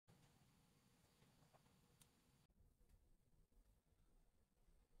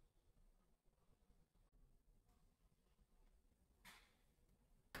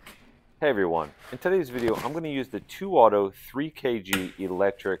Hey everyone, in today's video I'm going to use the ToAuto 3kg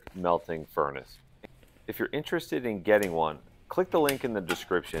electric melting furnace. If you're interested in getting one, click the link in the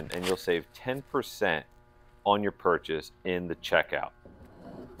description and you'll save 10% on your purchase in the checkout.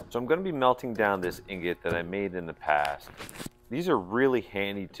 So I'm going to be melting down this ingot that I made in the past. These are really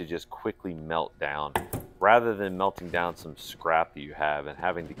handy to just quickly melt down rather than melting down some scrap that you have and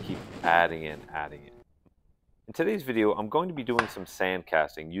having to keep adding in. In today's video, I'm going to be doing some sand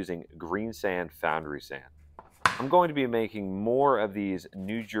casting using greensand foundry sand. I'm going to be making more of these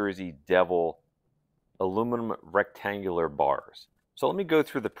New Jersey Devil aluminum rectangular bars. So let me go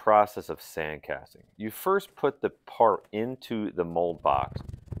through the process of sand casting. You first put the part into the mold box.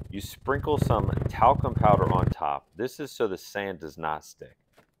 You sprinkle some talcum powder on top. This is so the sand does not stick.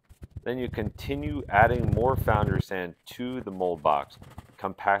 Then you continue adding more foundry sand to the mold box,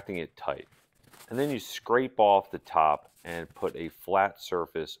 compacting it tight. And then you scrape off the top and put a flat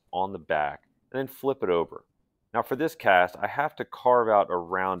surface on the back and then flip it over. Now for this cast, I have to carve out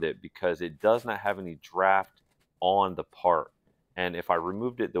around it because it does not have any draft on the part. And if I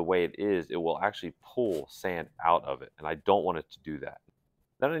removed it the way it is, it will actually pull sand out of it. And I don't want it to do that.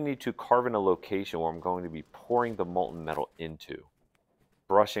 Then I need to carve in a location where I'm going to be pouring the molten metal into,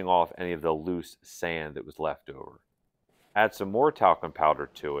 brushing off any of the loose sand that was left over. Add some more talcum powder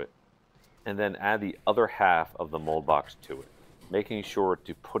to it, and then add the other half of the mold box to it, making sure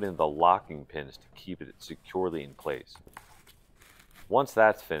to put in the locking pins to keep it securely in place. Once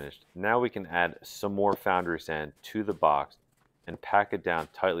that's finished, now we can add some more foundry sand to the box and pack it down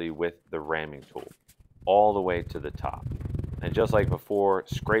tightly with the ramming tool, all the way to the top. And just like before,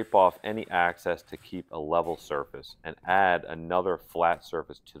 scrape off any excess to keep a level surface and add another flat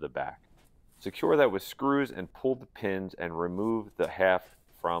surface to the back. Secure that with screws and pull the pins and remove the half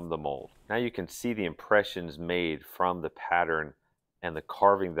from the mold. Now you can see the impressions made from the pattern and the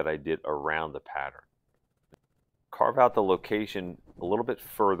carving that I did around the pattern. Carve out the location a little bit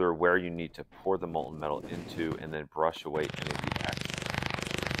further where you need to pour the molten metal into and then brush away any of the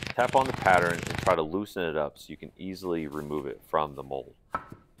excess. Tap on the pattern and try to loosen it up so you can easily remove it from the mold.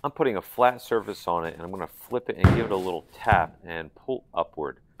 I'm putting a flat surface on it and I'm going to flip it and give it a little tap and pull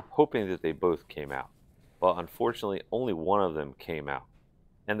upward, hoping that they both came out. But unfortunately, only one of them came out.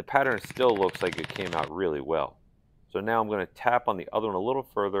 And the pattern still looks like it came out really well. So now I'm going to tap on the other one a little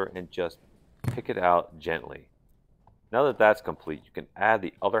further and just pick it out gently. Now that that's complete, you can add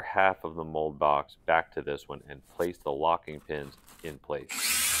the other half of the mold box back to this one and place the locking pins in place.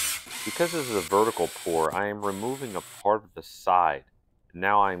 Because this is a vertical pour, I am removing a part of the side.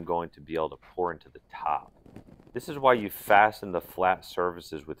 Now I'm going to be able to pour into the top. This is why you fasten the flat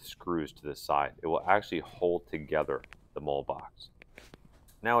surfaces with screws to the side. It will actually hold together the mold box.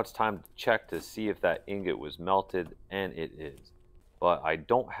 Now it's time to check to see if that ingot was melted, and it is. But I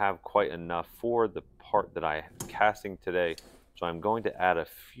don't have quite enough for the part that I'm casting today, so I'm going to add a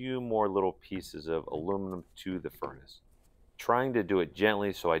few more little pieces of aluminum to the furnace, trying to do it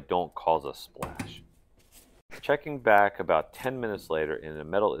gently so I don't cause a splash. Checking back about 10 minutes later, and the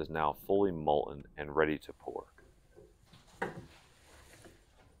metal is now fully molten and ready to pour.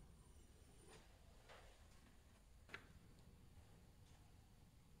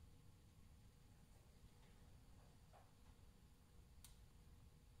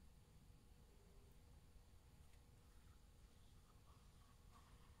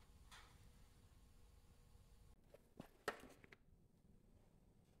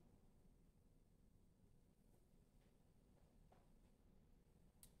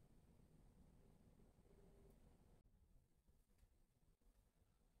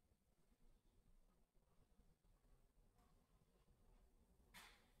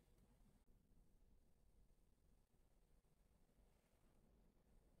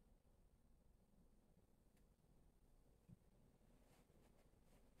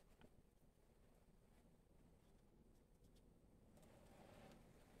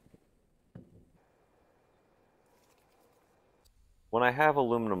 When I have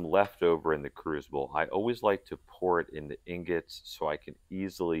aluminum left over in the crucible, I always like to pour it in the ingots so I can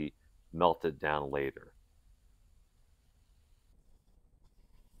easily melt it down later.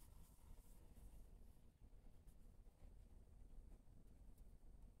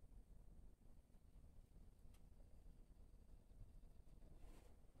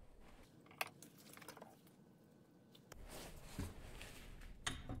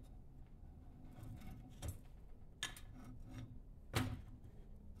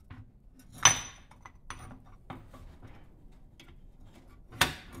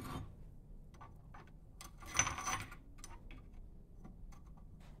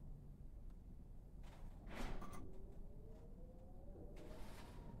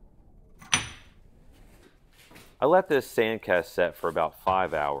 I let this sand cast set for about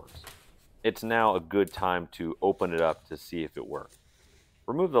 5 hours. It's now a good time to open it up to see if it worked.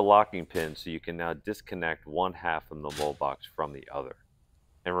 Remove the locking pin so you can now disconnect one half of the mold box from the other,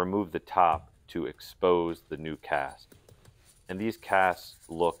 and remove the top to expose the new cast. And these casts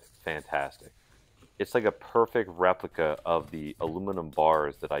look fantastic. It's like a perfect replica of the aluminum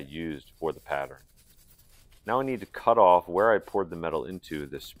bars that I used for the pattern. Now I need to cut off where I poured the metal into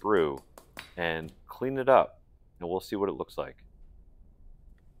the sprue and clean it up, and we'll see what it looks like.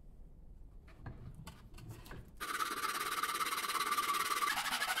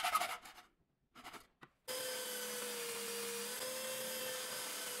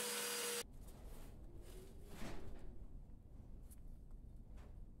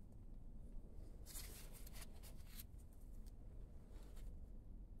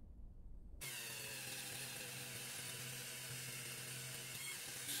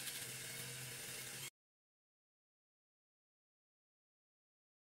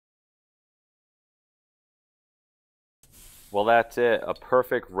 Well, that's it. A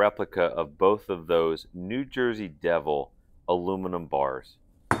perfect replica of both of those New Jersey Devil aluminum bars.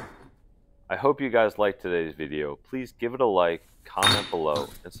 I hope you guys liked today's video. Please give it a like, comment below,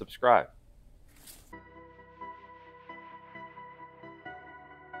 and subscribe.